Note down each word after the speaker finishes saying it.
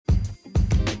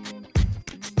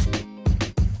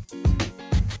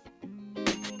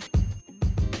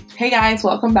Hey guys,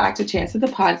 welcome back to Chance of the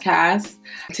Podcast.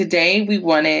 Today we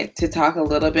wanted to talk a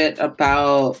little bit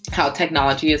about how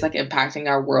technology is impacting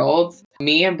our worlds.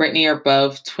 Me and Brittany are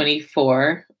both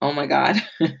 24. Oh my God.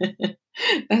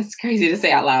 That's crazy to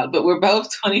say out loud, but we're both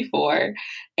 24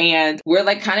 and we're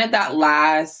kind of that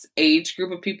last age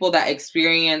group of people that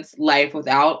experience life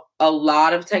without a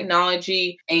lot of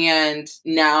technology. And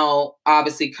now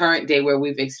obviously current day where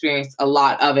we've experienced a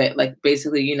lot of it,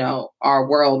 basically, our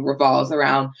world revolves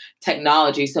around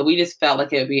technology. So we just felt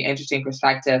like it would be an interesting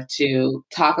perspective to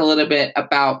talk a little bit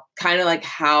about kind of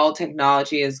how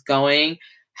technology is going,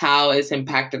 how it's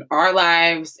impacted our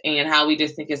lives, and how we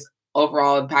just think it's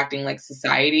overall impacting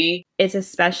society. It's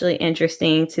especially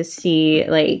interesting to see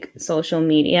social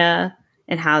media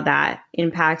and how that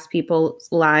impacts people's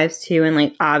lives too.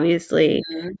 And obviously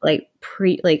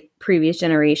previous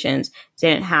generations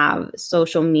didn't have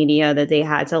social media that they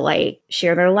had to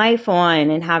share their life on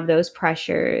and have those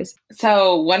pressures.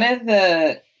 So one of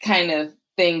the kind of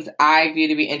things I view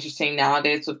to be interesting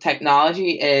nowadays with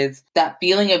technology is that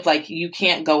feeling of you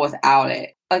can't go without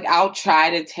it. I'll try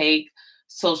to take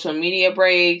social media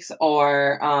breaks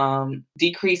or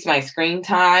decrease my screen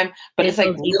time, but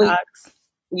digital it's really,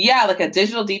 detox. a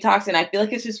digital detox. And I feel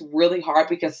it's just really hard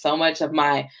because so much of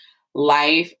my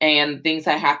life and things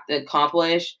I have to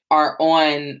accomplish are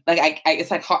on it's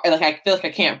hard, I feel I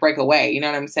can't break away. You know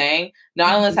what I'm saying?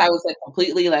 Not unless I was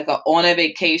completely on a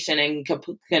vacation and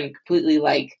can completely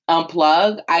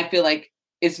unplug. I feel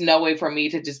it's no way for me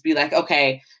to just be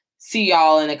okay, see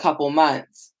y'all in a couple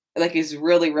months. It's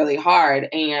really, really hard.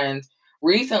 And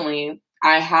recently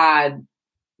I had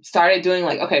started doing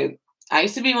okay, I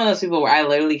used to be one of those people where I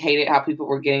literally hated how people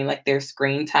were getting their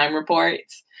screen time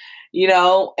reports,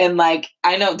 and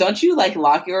I know, don't you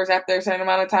lock yours after a certain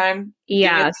amount of time?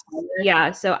 Yeah.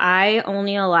 So I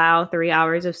only allow 3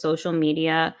 hours of social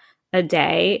media a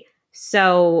day.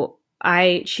 So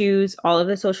I choose all of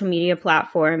the social media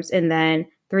platforms and then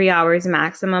 3 hours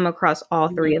maximum across all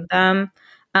three of them.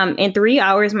 And 3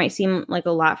 hours might seem like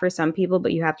a lot for some people,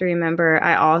 but you have to remember,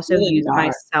 I also use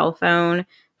my cell phone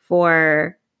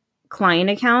for client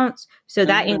accounts. So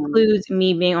that includes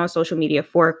me being on social media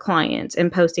for clients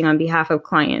and posting on behalf of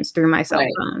clients through my cell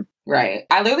phone. Right.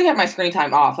 I literally have my screen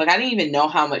time off. I didn't even know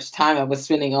how much time I was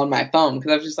spending on my phone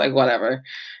because I was just whatever.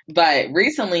 But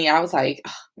recently I was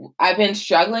I've been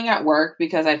struggling at work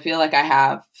because I feel I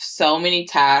have so many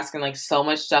tasks and so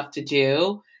much stuff to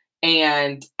do.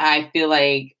 And I feel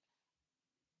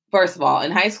first of all,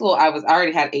 in high school, I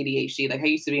already had ADHD. I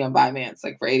used to be on Vyvanse,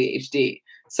 for ADHD.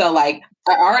 So I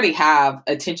already have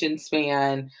attention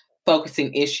span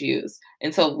focusing issues.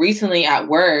 And so recently at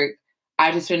work,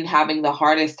 I just been having the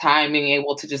hardest time being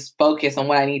able to just focus on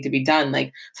what I need to be done.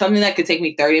 Something that could take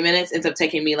me 30 minutes ends up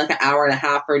taking me an hour and a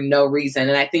half for no reason.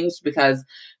 And I think it's because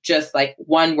just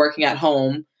one, working at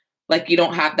home, you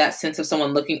don't have that sense of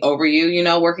someone looking over you,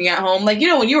 working at home. When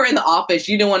you were in the office,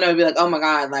 you didn't want to be oh my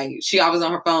God, she always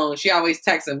on her phone. She always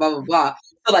texting, blah, blah, blah.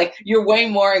 So you're way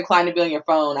more inclined to be on your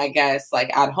phone, I guess,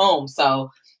 at home.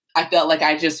 So I felt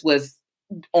I just was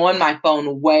on my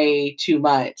phone way too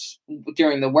much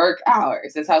during the work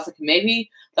hours. And so I was maybe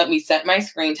let me set my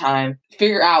screen time,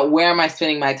 figure out where am I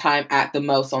spending my time at the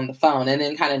most on the phone, and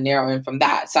then kind of narrow in from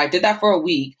that. So I did that for a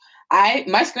week.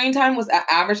 My screen time was an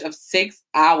average of 6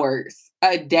 hours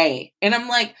a day. And I'm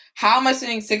how am I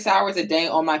spending 6 hours a day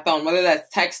on my phone? Whether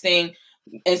that's texting,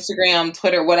 Instagram,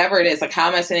 Twitter, whatever it is, how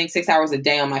am I spending 6 hours a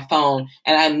day on my phone?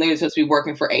 And I'm literally supposed to be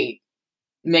working for 8.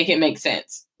 Make it make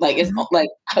sense. It's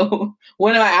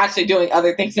when am I actually doing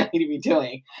other things I need to be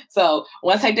doing? So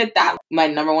once I did that, my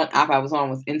number one app I was on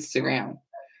was Instagram.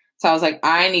 So I was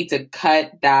I need to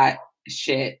cut that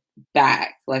shit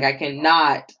back. I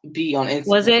cannot be on Instagram.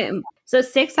 Was it so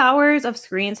 6 hours of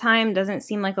screen time doesn't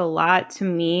seem like a lot to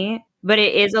me, but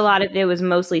it is a lot if it was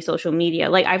mostly social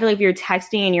media. I feel if you're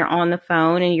texting and you're on the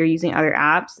phone and you're using other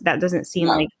apps, that doesn't seem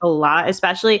like a lot,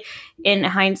 especially in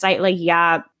hindsight.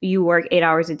 Yeah, you work 8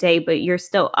 hours a day, but you're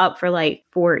still up for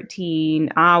 14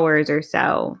 hours or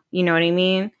so. You know what I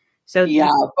mean? So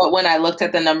yeah, but when I looked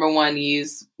at the number one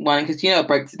used one, because it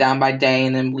breaks it down by day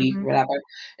and then week, whatever,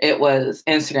 it was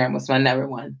Instagram was my number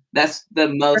one. That's the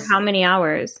most. For how many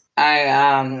hours? I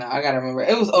gotta remember.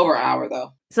 It was over an hour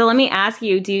though. So let me ask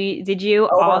you: did you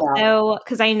also?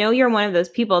 Because I know you're one of those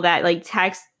people that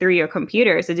text through your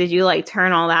computer. So did you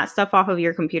turn all that stuff off of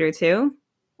your computer too?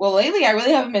 Well, lately, I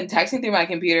really haven't been texting through my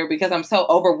computer because I'm so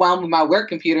overwhelmed with my work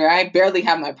computer. I barely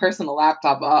have my personal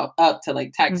laptop up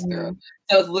to text through.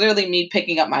 So it's literally me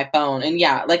picking up my phone. And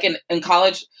yeah, in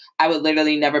college, I would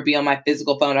literally never be on my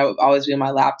physical phone. I would always be on my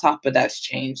laptop, but that's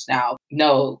changed now.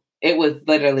 No, it was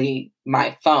literally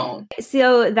my phone.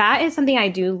 So that is something I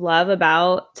do love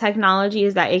about technology,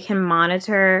 is that it can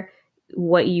monitor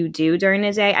what you do during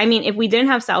the day. I mean, if we didn't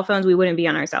have cell phones, we wouldn't be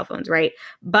on our cell phones, right?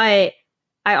 But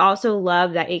I also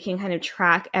love that it can kind of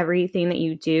track everything that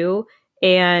you do.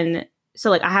 And so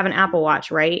like I have an Apple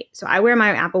Watch, right? So I wear my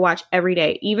Apple Watch every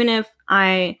day, even if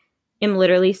I am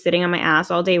literally sitting on my ass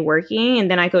all day working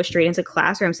and then I go straight into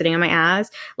class or I'm sitting on my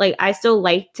ass. Like I still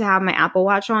like to have my Apple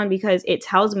Watch on because it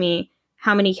tells me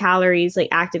how many calories, like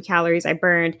active calories I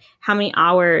burned, how many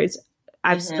hours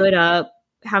I've stood up,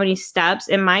 how many steps.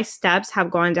 And my steps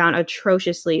have gone down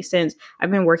atrociously since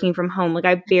I've been working from home. Like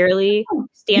I barely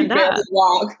stand barely up.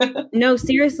 walk. No,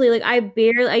 seriously, like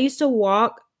I used to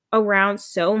walk around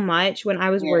so much when I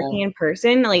was working in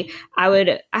person. Like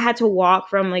I had to walk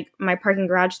from like my parking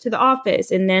garage to the office,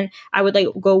 and then I would like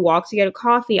go walk to get a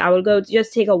coffee. I would go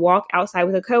just take a walk outside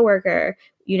with a coworker,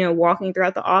 walking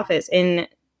throughout the office. And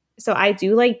so I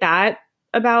do like that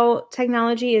about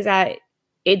technology, is that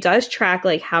it does track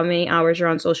like how many hours you're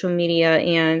on social media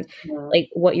and like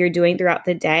what you're doing throughout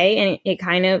the day, and it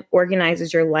kind of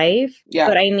organizes your life. Yeah.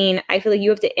 But I mean, I feel like you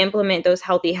have to implement those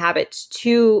healthy habits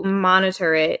to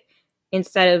monitor it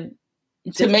instead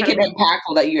of to make it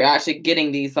impactful that you're actually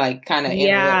getting these like kind of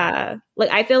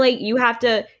like I feel like you have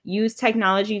to use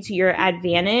technology to your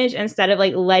advantage instead of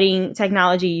like letting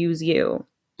technology use you.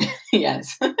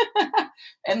 Yes.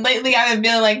 And lately I've been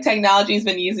feeling like technology's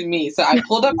been using me. So I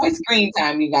pulled up my screen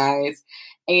time, you guys,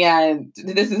 and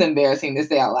this is embarrassing to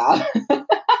say out loud.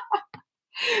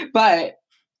 But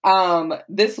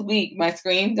this week my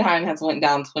screen time has went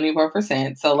down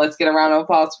 24%. So let's get a round of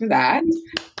applause for that.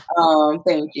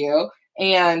 Thank you.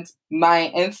 And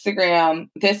my Instagram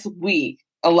this week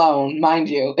alone, mind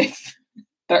you, it's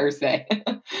Thursday.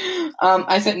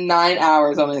 I spent 9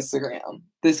 hours on Instagram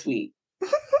this week.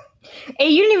 Hey,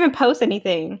 you didn't even post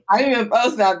anything. I didn't even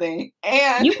post nothing.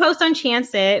 And you post on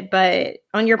Chance It, but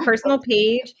on your personal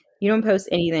page, you don't post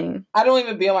anything. I don't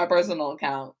even be on my personal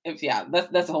account.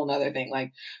 That's a whole nother thing.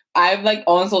 Like I'm like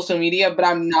on social media, but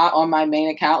I'm not on my main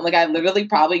account. Like I literally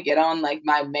probably get on like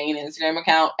my main Instagram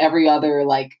account every other,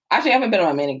 like actually I haven't been on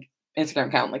my main Instagram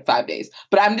account in like 5 days,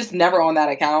 but I'm just never on that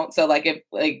account. So like if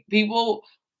like people,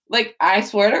 like I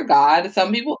swear to God,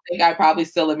 some people think I probably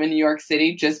still live in New York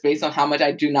City just based on how much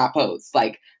I do not post.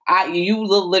 Like you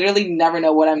literally never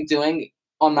know what I'm doing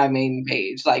on my main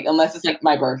page, like unless it's like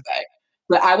my birthday.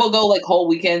 But I will go like whole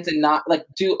weekends and not like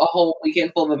do a whole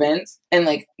weekend full of events and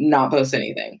like not post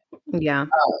anything. Yeah.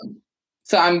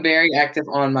 So I'm very active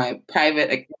on my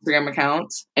private Instagram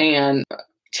accounts and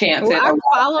Chance It. Our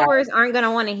followers aren't going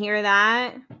to want to hear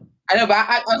that. I know, but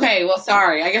okay, well,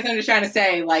 sorry. I guess I'm just trying to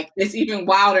say, like, it's even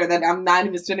wilder that I'm not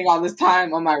even spending all this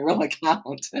time on my real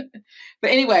account.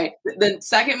 But anyway, the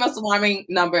second most alarming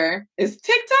number is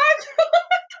TikTok.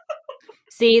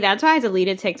 See, that's why I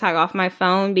deleted TikTok off my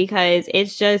phone, because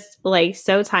it's just like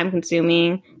so time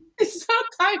consuming. It's so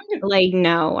time consuming. Like,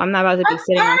 no, I'm not about to be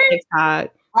sitting on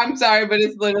TikTok. I'm sorry, but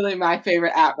it's literally my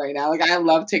favorite app right now. Like, I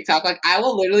love TikTok. Like, I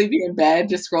will literally be in bed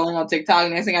just scrolling on TikTok.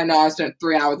 And next thing I know, I spent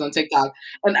 3 hours on TikTok.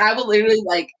 And I will literally,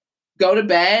 like, go to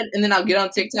bed, and then I'll get on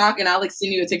TikTok, and I'll, like,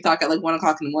 send you a TikTok at, like, 1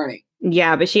 o'clock in the morning.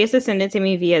 Yeah, but she has to send it to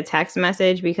me via text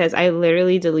message because I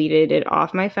literally deleted it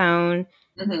off my phone.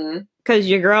 Because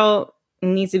your girl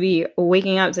needs to be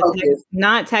waking up to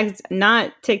text,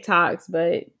 not TikToks,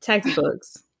 but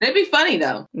textbooks. It'd be funny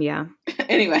though. Yeah.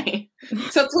 Anyway,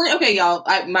 so okay, y'all.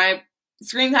 My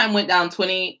screen time went down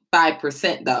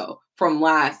 25% though from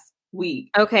last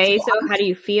week. Okay, so how do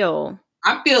you feel?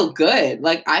 I feel good.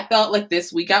 Like I felt like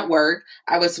this week at work,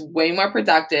 I was way more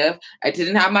productive. I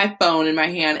didn't have my phone in my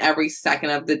hand every second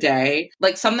of the day.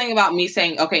 Like something about me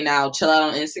saying, "Okay, now chill out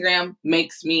on Instagram,"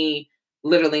 makes me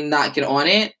literally not get on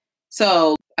it.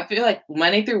 So I feel like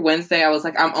Monday through Wednesday, I was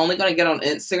like, I'm only going to get on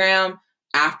Instagram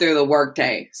after the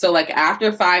workday. So like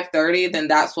after 5:30, then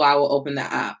that's why I will open the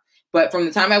app. But from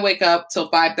the time I wake up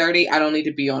till 5:30, I don't need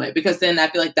to be on it because then I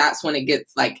feel like that's when it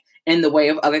gets like in the way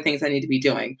of other things I need to be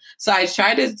doing. So I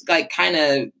try to like kind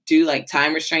of do like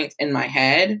time restraints in my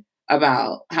head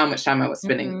about how much time I was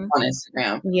spending on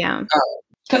Instagram. Yeah.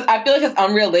 Because I feel like it's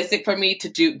unrealistic for me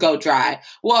to go dry.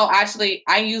 Well, actually,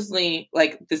 I usually,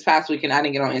 like this past weekend, I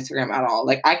didn't get on Instagram at all.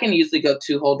 Like I can usually go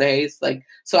 2 whole days. Like,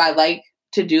 so I like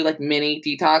to do like mini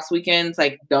detox weekends,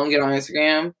 like don't get on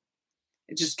Instagram.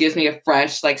 It just gives me a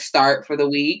fresh like start for the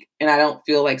week. And I don't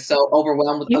feel like so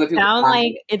overwhelmed with other people. Sound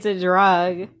like it's a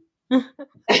drug.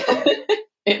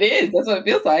 It is. That's what it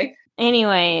feels like.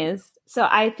 Anyways, So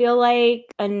I feel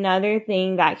like another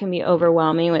thing that can be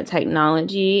overwhelming with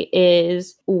technology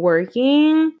is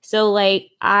working. So like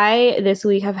I this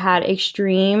week have had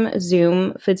extreme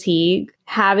Zoom fatigue,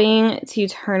 having to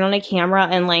turn on a camera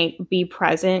and like be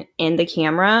present in the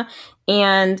camera.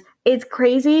 And it's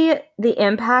crazy the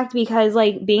impact because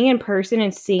like being in person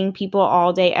and seeing people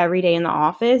all day every day in the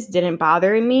office didn't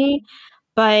bother me,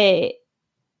 but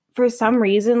for some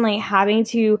reason like having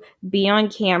to be on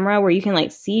camera where you can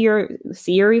like see your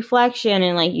reflection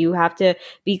and like you have to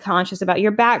be conscious about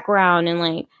your background and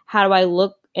like how do I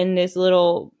look in this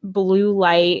little blue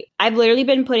light. I've literally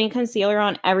been putting concealer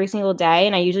on every single day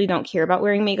and I usually don't care about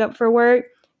wearing makeup for work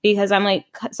because I'm like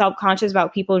self-conscious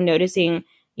about people noticing,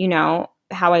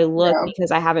 how I look Yeah.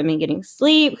 because I haven't been getting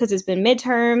sleep because it's been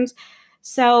midterms.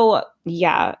 So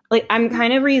yeah, like I'm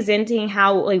kind of resenting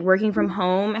how like working from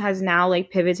home has now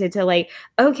like pivoted to like,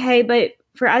 okay, but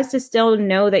for us to still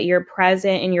know that you're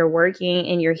present and you're working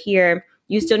and you're here,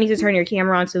 you still need to turn your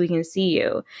camera on so we can see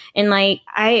you. And like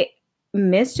I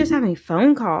miss just having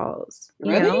phone calls,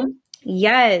 you Really? know?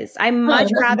 Yes, I Huh, much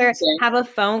that's rather interesting. have a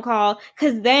phone call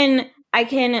because then I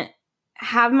can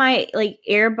have my like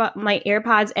my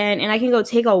AirPods in and I can go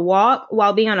take a walk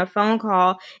while being on a phone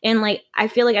call and like I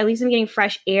feel like at least I'm getting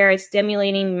fresh air, it's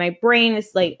stimulating my brain,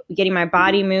 it's like getting my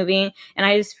body moving and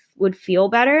I just would feel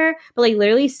better. But like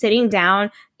literally sitting down,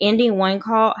 ending one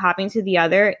call, hopping to the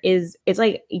other it's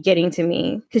like getting to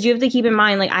me because you have to keep in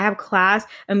mind like I have class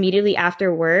immediately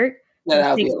after work Yeah, that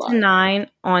would be 6 a to lot. 9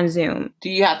 on Zoom. Do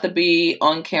you have to be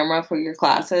on camera for your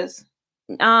classes?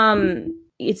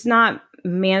 It's not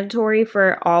mandatory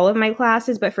for all of my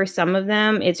classes, but for some of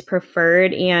them it's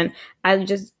preferred. And I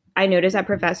notice that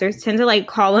professors tend to like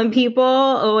call on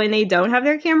people when they don't have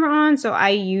their camera on. So I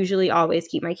usually always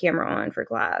keep my camera on for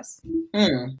class.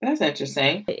 That's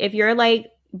interesting. If you're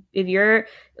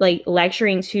like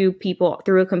lecturing to people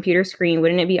through a computer screen,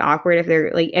 wouldn't it be awkward if they're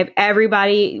like if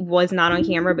everybody was not on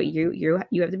camera, but you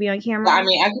have to be on I camera?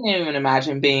 mean, I can't even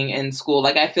imagine being in school.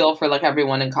 Like, I feel for like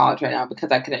everyone in college right now because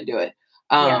I couldn't do it.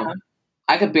 Yeah.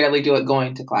 I could barely do it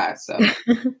going to class. So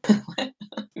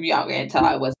y'all can't tell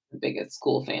I wasn't the biggest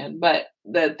school fan. But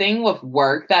the thing with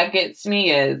work that gets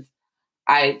me is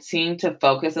I seem to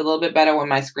focus a little bit better when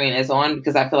my screen is on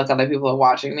because I feel like other people are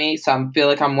watching me. So I feel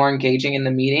like I'm more engaging in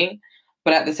the meeting.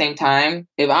 But at the same time,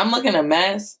 if I'm looking a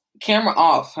mess, camera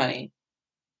off, honey.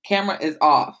 Camera is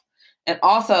off. And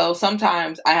also,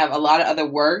 sometimes I have a lot of other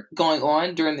work going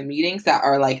on during the meetings that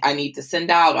are like, I need to send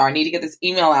out or I need to get this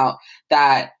email out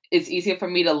that it's easier for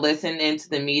me to listen into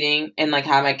the meeting and like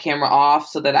have my camera off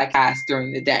so that I cast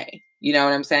during the day. You know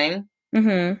what I'm saying?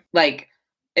 Mm-hmm. Like,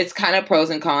 it's kind of pros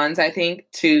and cons, I think,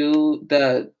 to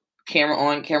the camera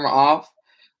on, camera off.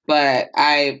 But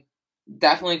I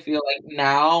definitely feel like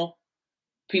now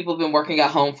people have been working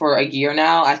at home for a year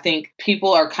now. I think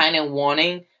people are kind of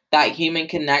wanting that human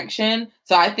connection.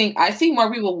 So I think I see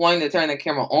more people wanting to turn their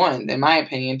camera on, in my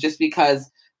opinion, just because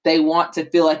they want to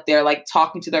feel like they're like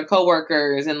talking to their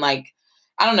coworkers and like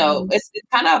I don't know. It's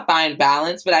kind of a fine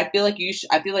balance, but I feel like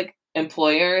I feel like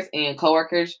employers and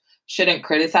coworkers shouldn't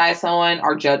criticize someone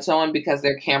or judge someone because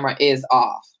their camera is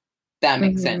off. That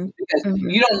makes sense Mm-hmm. because Mm-hmm.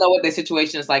 you don't know what their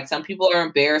situation is like. Some people are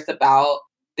embarrassed about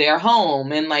their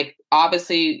home and like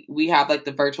obviously we have like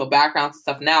the virtual backgrounds and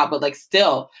stuff now, but like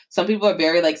still some people are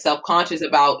very like self-conscious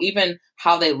about even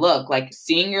how they look, like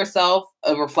seeing yourself,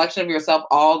 a reflection of yourself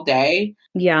all day.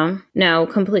 Yeah, no,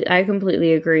 I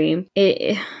completely agree.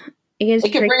 It is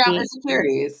It can bring out tricky.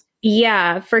 insecurities.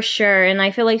 Yeah, for sure. And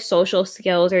I feel like social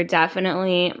skills are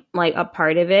definitely like a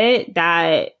part of it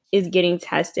that is getting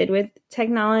tested with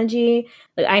technology.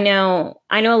 Like I know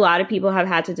a lot of people have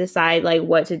had to decide like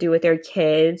what to do with their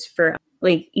kids for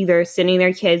like either sending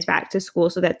their kids back to school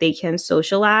so that they can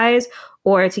socialize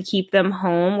or to keep them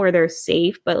home where they're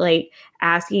safe, but like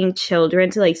asking children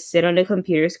to like sit on a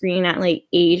computer screen at like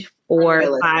age 4,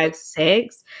 Unrealistic. 5,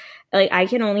 6. Like I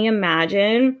can only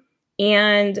imagine.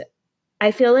 And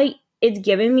I feel like it's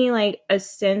given me like a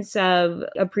sense of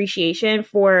appreciation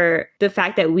for the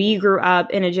fact that we grew up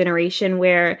in a generation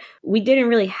where we didn't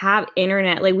really have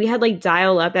internet. Like we had like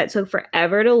dial up that took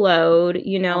forever to load,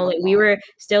 Oh my like we god. were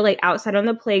still like outside on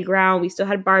the playground. We still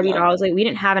had Barbie Yeah. dolls. Like we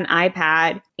didn't have an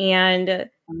iPad. And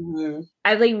Mhm.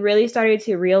 I've like really started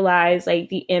to realize like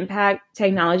the impact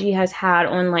technology has had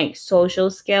on like social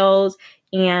skills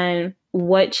and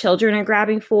what children are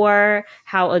grabbing for,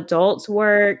 how adults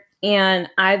work. And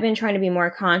I've been trying to be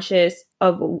more conscious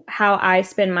of how I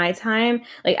spend my time,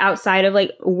 like outside of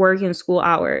like work and school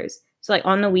hours. So like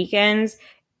on the weekends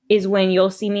is when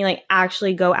you'll see me like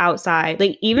actually go outside.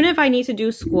 Like even if I need to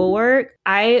do schoolwork,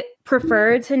 I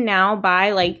prefer to now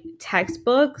buy like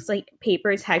textbooks, like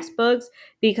paper textbooks,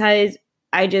 because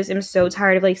I just am so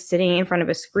tired of like sitting in front of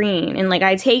a screen. And like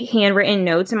I take handwritten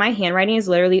notes and my handwriting is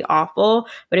literally awful,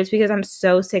 but it's because I'm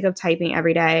so sick of typing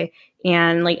every day.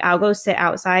 And like I'll go sit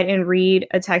outside and read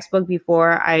a textbook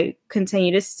before I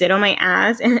continue to sit on my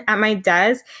ass and at my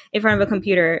desk in front of a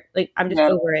computer. Like I'm just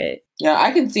over it. Yeah,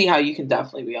 I can see how you can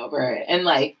definitely be over it. And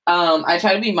like, I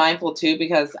try to be mindful too,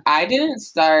 because I didn't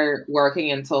start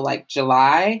working until like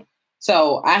July.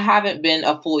 So I haven't been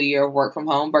a full year of work from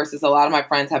home versus a lot of my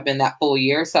friends have been that full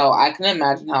year. So I can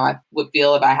imagine how I would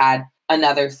feel if I had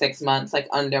another 6 months like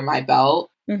under my belt,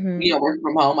 working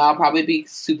from home. I'll probably be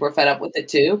super fed up with it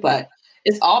too, but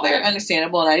it's all very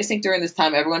understandable. And I just think during this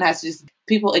time, everyone has to just,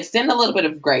 people extend a little bit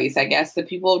of grace, I guess, to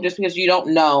people, just because you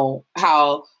don't know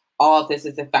how all of this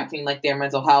is affecting like their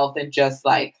mental health and just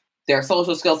like their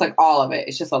social skills, like all of it.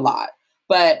 It's just a lot.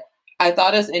 But I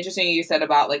thought it was interesting you said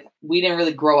about like, we didn't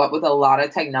really grow up with a lot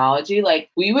of technology. Like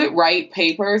we would write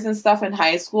papers and stuff in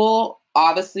high school,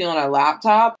 obviously on our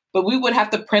laptop, but we would have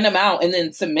to print them out and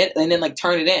then submit and then like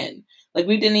turn it in. Like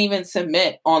we didn't even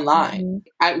submit online.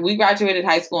 We graduated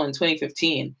high school in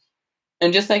 2015.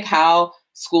 And just like how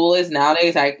school is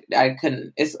nowadays, I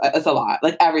couldn't, it's a lot.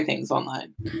 Like everything's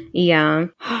online. Yeah.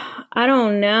 I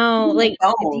don't know. Like,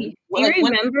 do you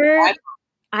remember?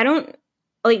 I don't,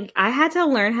 like, I had to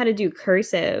learn how to do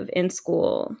cursive in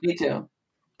school. Me too.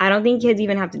 I don't think kids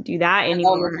even have to do that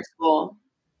anymore. School.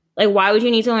 Like, why would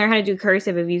you need to learn how to do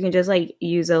cursive if you can just like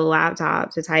use a laptop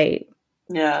to type?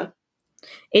 Yeah.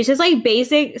 It's just like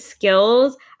basic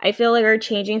skills I feel like are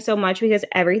changing so much because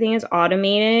everything is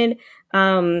automated.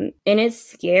 And it's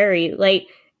scary. Like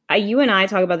you and I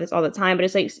talk about this all the time, but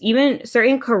it's like even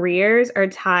certain careers are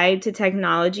tied to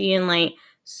technology and like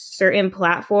certain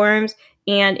platforms.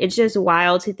 And it's just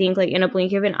wild to think like in a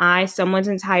blink of an eye, someone's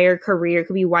entire career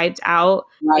could be wiped out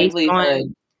based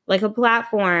on like a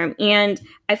platform. And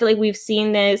I feel like we've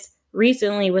seen this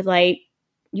recently with like,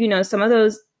 some of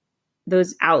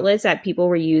those outlets that people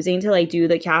were using to like do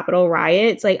the Capitol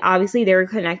riots. Like obviously they were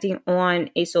connecting on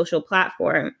a social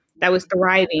platform that was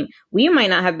thriving. We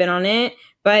might not have been on it,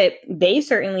 but they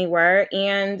certainly were.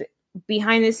 And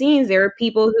behind the scenes, there were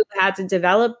people who had to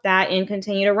develop that and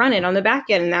continue to run it on the back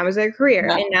end. And that was their career.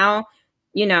 Yeah. And now,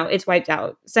 it's wiped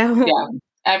out. So yeah,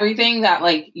 everything that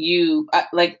like you,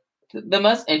 like the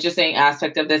most interesting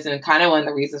aspect of this, and kind of one of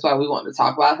the reasons why we wanted to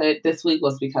talk about it this week,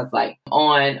 was because like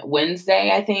on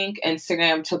Wednesday, I think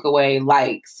Instagram took away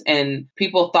likes, and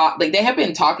people thought like they had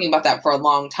been talking about that for a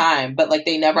long time, but like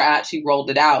they never actually rolled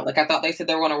it out. Like I thought they said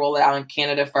they were going to roll it out in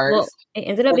Canada first. Well, it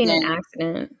ended up being an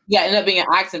accident. Yeah, it ended up being an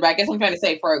accident. But I guess I'm trying to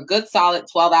say for a good solid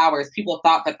 12 hours, people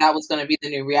thought that was going to be the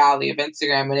new reality of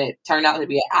Instagram, and it turned out to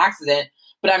be an accident.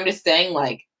 But I'm just saying,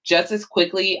 like, just as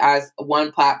quickly as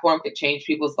one platform could change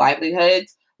people's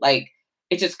livelihoods, like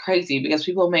it's just crazy because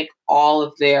people make all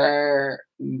of their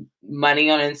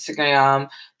money on Instagram.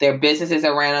 Their businesses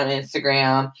are ran on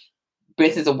Instagram.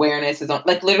 Business awareness is on,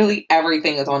 like literally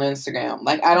everything is on Instagram.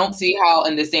 Like I don't see how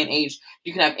in this day and age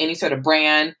you can have any sort of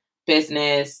brand,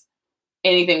 business,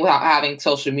 anything without having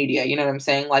social media. You know what I'm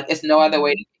saying? Like it's no other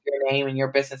way to get your name and your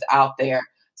business out there.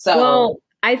 So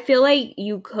I feel like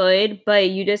you could,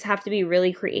 but you just have to be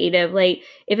really creative. Like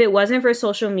if it wasn't for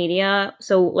social media,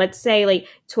 so let's say like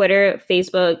Twitter,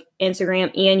 Facebook, Instagram,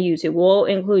 and YouTube, we'll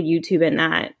include YouTube in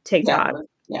that, TikTok.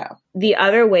 Yeah. The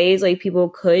other ways like people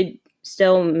could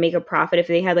still make a profit if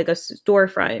they had like a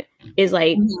storefront is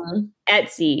like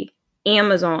Etsy,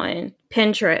 Amazon,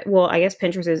 Pinterest. Well, I guess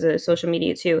Pinterest is a social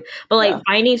media too, but like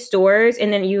finding stores,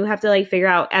 and then you have to like figure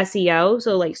out SEO,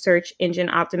 so like search engine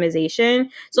optimization.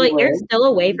 So like there's still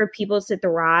a way for people to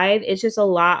thrive. It's just a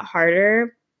lot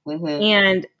harder.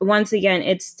 And once again,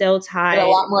 it's still tied a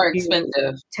lot more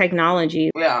expensive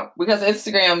technology. Yeah, because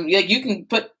Instagram, you can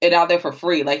put it out there for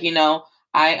free. Like,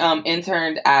 I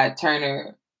interned at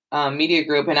Turner Media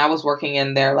Group, and I was working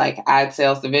in their like ad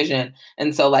sales division.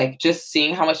 And so like just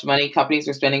seeing how much money companies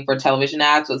were spending for television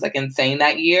ads was like insane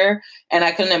that year. And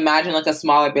I couldn't imagine like a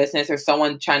smaller business or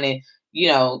someone trying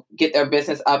to, get their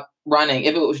business up running.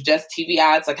 If it was just TV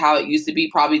ads, like how it used to be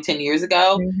probably 10 years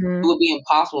ago, it would be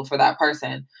impossible for that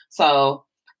person. So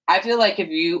I feel like if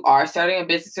you are starting a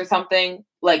business or something,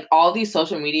 like all these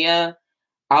social media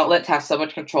outlets have so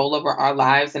much control over our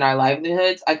lives and our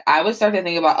livelihoods. Like I would start to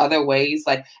think about other ways.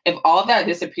 Like if all of that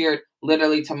disappeared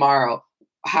literally tomorrow,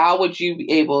 how would you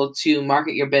be able to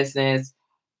market your business?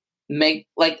 Make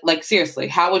like seriously,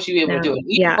 how would you be able to do it?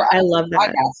 Even for us, I love that.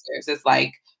 Podcasters, it's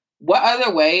like, what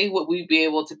other way would we be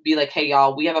able to be like, hey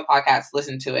y'all, we have a podcast,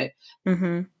 listen to it.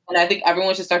 And I think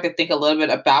everyone should start to think a little bit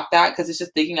about that because it's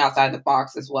just thinking outside the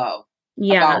box as well.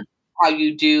 Yeah. about how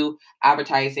you do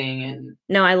advertising and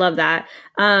No, I love that.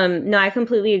 No, I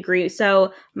completely agree.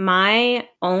 So my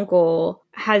uncle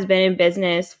has been in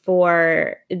business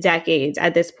for decades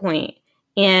at this point,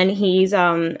 and he's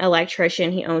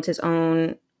electrician. He owns his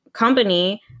own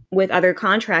company with other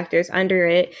contractors under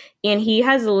it, and he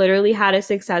has literally had a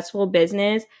successful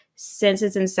business since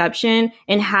its inception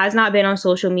and has not been on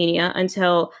social media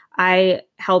until I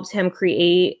helped him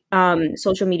create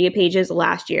social media pages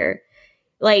last year.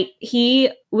 Like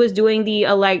he was doing the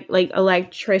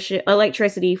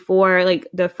electricity for like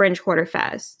the French Quarter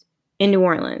Fest in New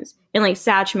Orleans and like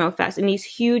Satchmo Fest and these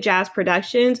huge ass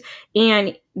productions.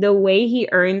 And the way he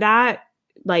earned that,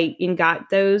 like, and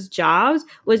got those jobs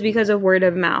was because of word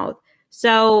of mouth.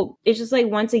 So it's just like,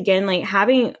 once again, like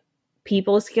having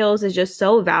people skills is just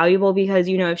so valuable because,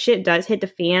 you know, if shit does hit the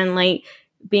fan, like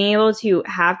being able to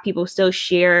have people still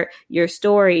share your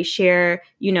story, share,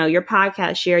 you know, your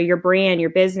podcast, share your brand,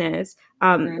 your business,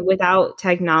 without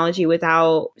technology,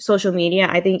 without social media,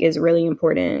 I think is really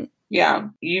important. yeah,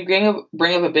 you bring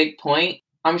up a big point.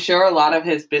 I'm sure a lot of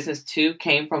his business too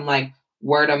came from like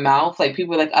word of mouth. Like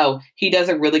people are like, oh, he does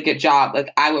a really good job.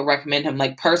 Like I would recommend him,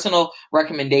 like personal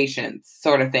recommendations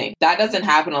sort of thing. That doesn't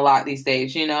happen a lot these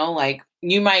days, you know, like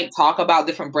you might talk about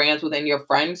different brands within your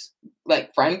friends,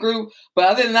 like friend group. But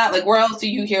other than that, like where else do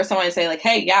you hear somebody say like,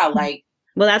 hey, yeah, like,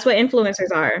 well, that's what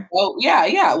influencers are. oh, yeah,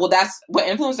 yeah. Well, that's what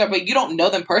influencers are, but you don't know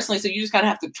them personally, so you just kind of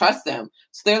have to trust them.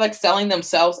 So they're like selling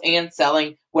themselves and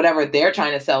selling whatever they're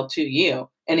trying to sell to you.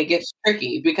 And it gets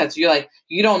tricky because you're like,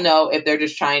 you don't know if they're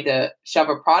just trying to shove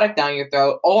a product down your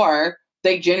throat or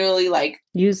they genuinely like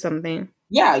use something.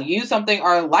 Yeah, use something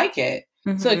or like it.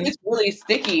 Mm-hmm. So it gets really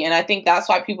sticky. And I think that's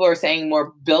why people are saying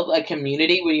more build a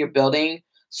community when you're building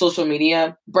social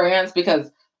media brands, because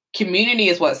community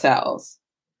is what sells,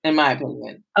 in my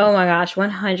opinion. Oh my gosh,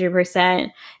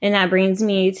 100%. And that brings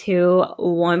me to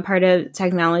one part of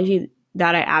technology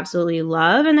that I absolutely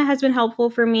love and that has been helpful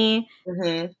for me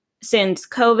since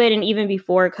COVID and even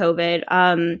before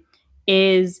COVID,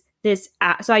 is this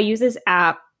app. So I use this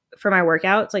app for my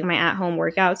workouts, like my at-home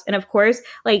workouts. And of course,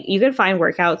 like you can find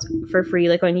workouts for free,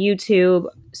 like on YouTube.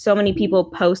 So many people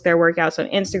post their workouts on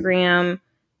Instagram,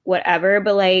 whatever.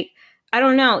 But like, I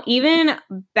don't know, even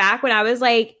back when I was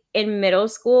like in middle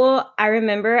school, I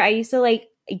remember I used to like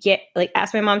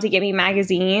ask my mom to get me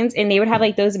magazines, and they would have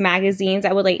like those magazines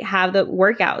that would like have the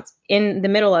workouts in the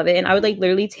middle of it. And I would like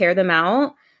literally tear them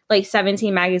out, like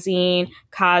 17 magazine,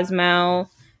 Cosmo,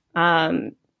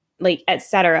 like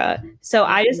etc. So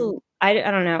I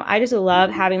don't know. I just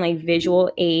love having like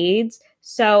visual aids.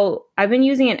 So I've been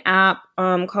using an app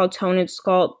called Tone and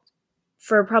Sculpt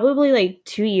for probably like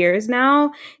 2 years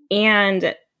now.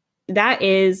 And that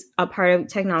is a part of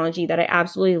technology that I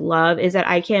absolutely love, is that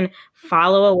I can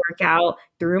follow a workout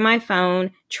through my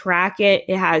phone, track it.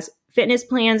 It has fitness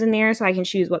plans in there so I can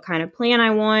choose what kind of plan I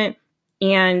want.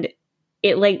 And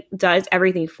it like does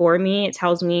everything for me. It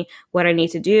tells me what I need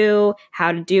to do,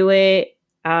 how to do it.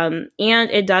 And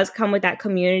it does come with that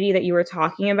community that you were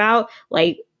talking about.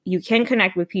 Like you can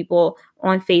connect with people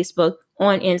on Facebook,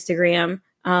 on Instagram,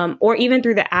 or even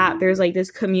through the app. There's like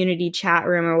this community chat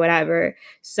room or whatever.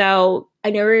 So I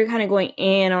know we were kind of going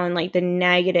in on like the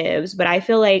negatives, but I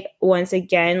feel like once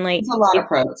again, like there's a lot of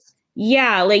pros.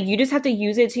 Yeah, like you just have to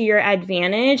use it to your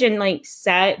advantage and like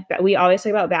we always talk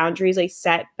about boundaries, like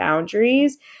set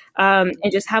boundaries, and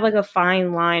just have like a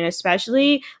fine line,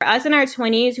 especially for us in our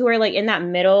 20s who are like in that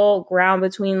middle ground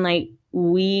between like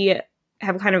we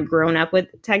have kind of grown up with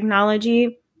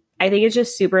technology. I think it's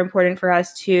just super important for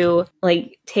us to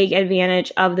like take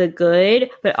advantage of the good,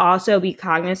 but also be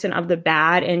cognizant of the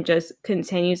bad and just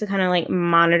continue to kind of like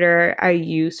monitor our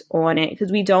use on it.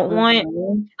 Because we don't want,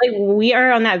 like, we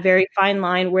are on that very fine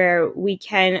line where we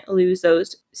can lose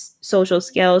those social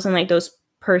skills and like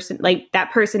that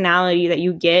personality that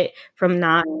you get from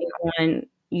not being on,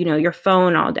 you know, your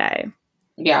phone all day.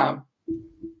 Yeah,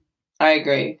 I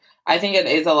agree. I think it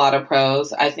is a lot of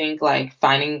pros. I think like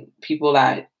finding people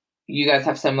that you guys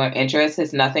have similar interests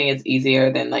is nothing is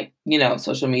easier than like, you know,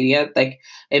 social media. Like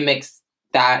it makes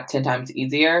that 10 times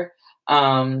easier.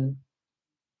 Another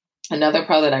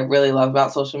pro that I really love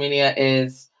about social media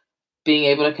is being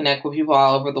able to connect with people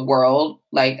all over the world.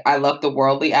 Like I love the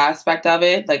worldly aspect of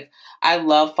it. Like I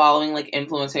love following like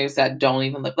influencers that don't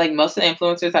even live, like most of the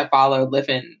influencers I follow live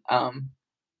in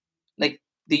like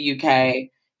the UK,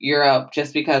 Europe,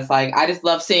 just because like I just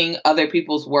love seeing other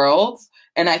people's worlds.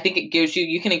 And I think it gives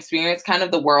you can experience kind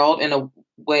of the world in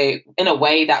a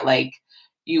way that like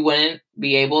you wouldn't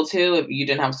be able to if you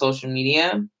didn't have social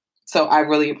media. So I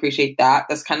really appreciate that.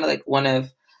 That's kind of like one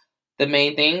of the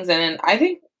main things. And then I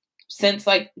think since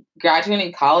like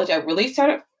graduating college, I really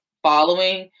started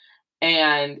following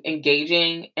and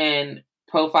engaging in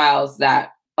profiles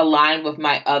that align with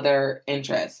my other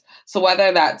interests. So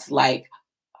whether that's like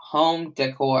home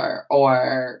decor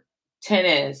or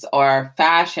tennis or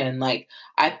fashion, like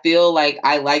I feel like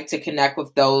I like to connect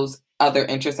with those other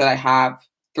interests that I have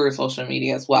through social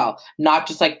media as well. Not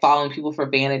just like following people for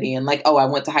vanity and like, oh, I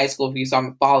went to high school with you, so I'm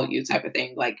gonna follow you type of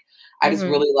thing. Like I just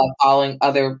really love following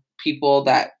other people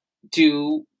that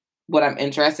do what I'm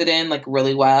interested in like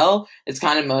really well. It's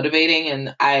kind of motivating,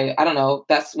 and I don't know,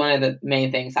 that's one of the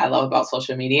main things I love about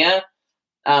social media.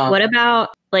 What about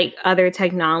like other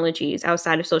technologies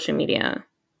outside of social media?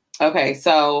 Okay,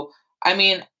 so I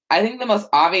mean, I think the most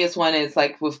obvious one is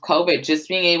like with COVID, just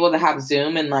being able to have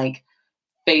Zoom and like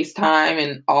FaceTime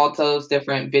and all those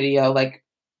different video like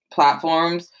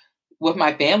platforms with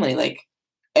my family. Like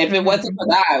if it wasn't for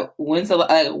that,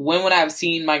 when would I have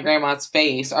seen my grandma's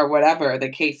face or whatever the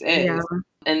case is? Yeah.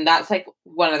 And that's like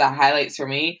one of the highlights for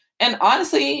me. And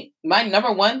honestly, my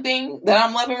number one thing that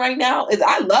I'm loving right now is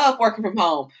I love working from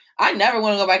home. I never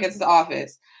want to go back into the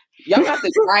office. Y'all have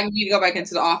to drag me to go back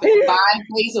into the office 5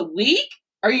 days a week?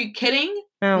 Are you kidding?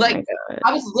 Oh like my God.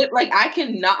 I was like, I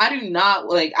do not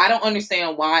like, I don't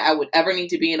understand why I would ever need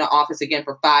to be in an office again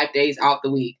for 5 days out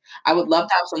the week. I would love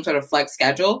to have some sort of flex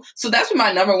schedule. So that's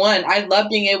my number one. I love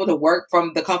being able to work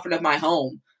from the comfort of my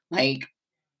home. Like,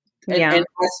 and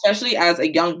especially as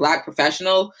a young Black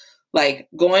professional, like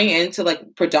going into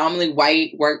like predominantly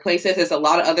white workplaces, there's a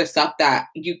lot of other stuff that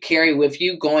you carry with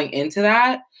you going into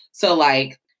that. So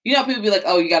like, you know, people be like,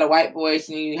 oh, you got a white voice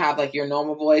and you have like your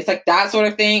normal voice, like that sort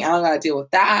of thing. I don't got to deal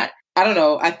with that. I don't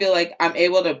know. I feel like I'm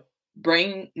able to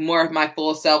bring more of my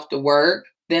full self to work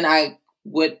than I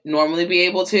would normally be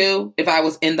able to if I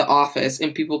was in the office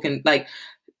and people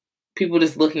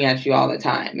just looking at you all the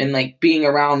time and like being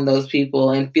around those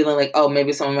people and feeling like, oh,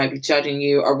 maybe someone might be judging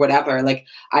you or whatever. Like,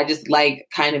 I just like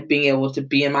kind of being able to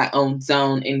be in my own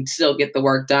zone and still get the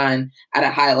work done at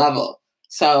a high level.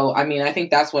 So, I mean, I think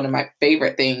that's one of my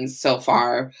favorite things so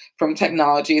far from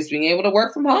technology is being able to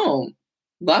work from home.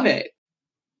 Love it.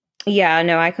 Yeah,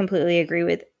 no, I completely agree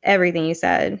with everything you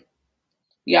said.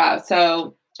 Yeah.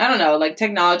 So I don't know, like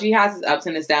technology has its ups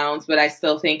and its downs, but I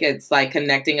still think it's like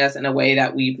connecting us in a way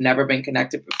that we've never been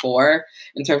connected before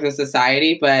in terms of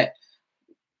society. But,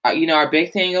 you know, our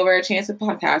big thing over at Chance It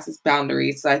Podcast is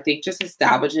boundaries. So I think just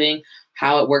establishing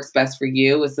how it works best for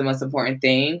you is the most important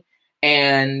thing.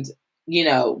 And, you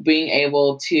know, being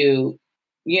able to,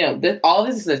 you know, all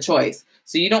this is a choice.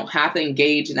 So you don't have to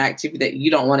engage in activity that you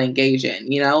don't want to engage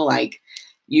in, you know, like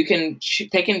you can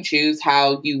pick and choose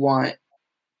how you want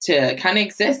to kind of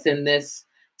exist in this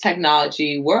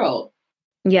technology world.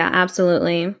 Yeah,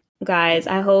 absolutely. Guys,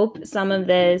 I hope some of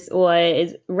this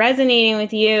was resonating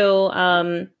with you.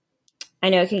 I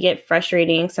know it can get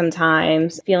frustrating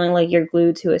sometimes, feeling like you're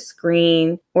glued to a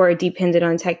screen or dependent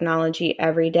on technology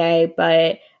every day,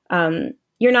 but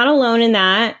you're not alone in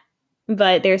that.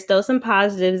 But there's still some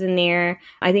positives in there.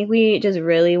 I think we just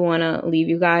really want to leave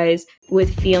you guys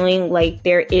with feeling like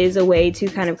there is a way to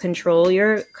kind of control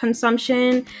your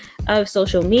consumption of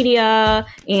social media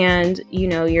and, you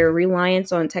know, your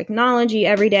reliance on technology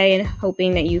every day, and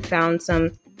hoping that you found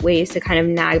some ways to kind of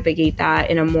navigate that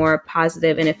in a more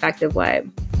positive and effective way.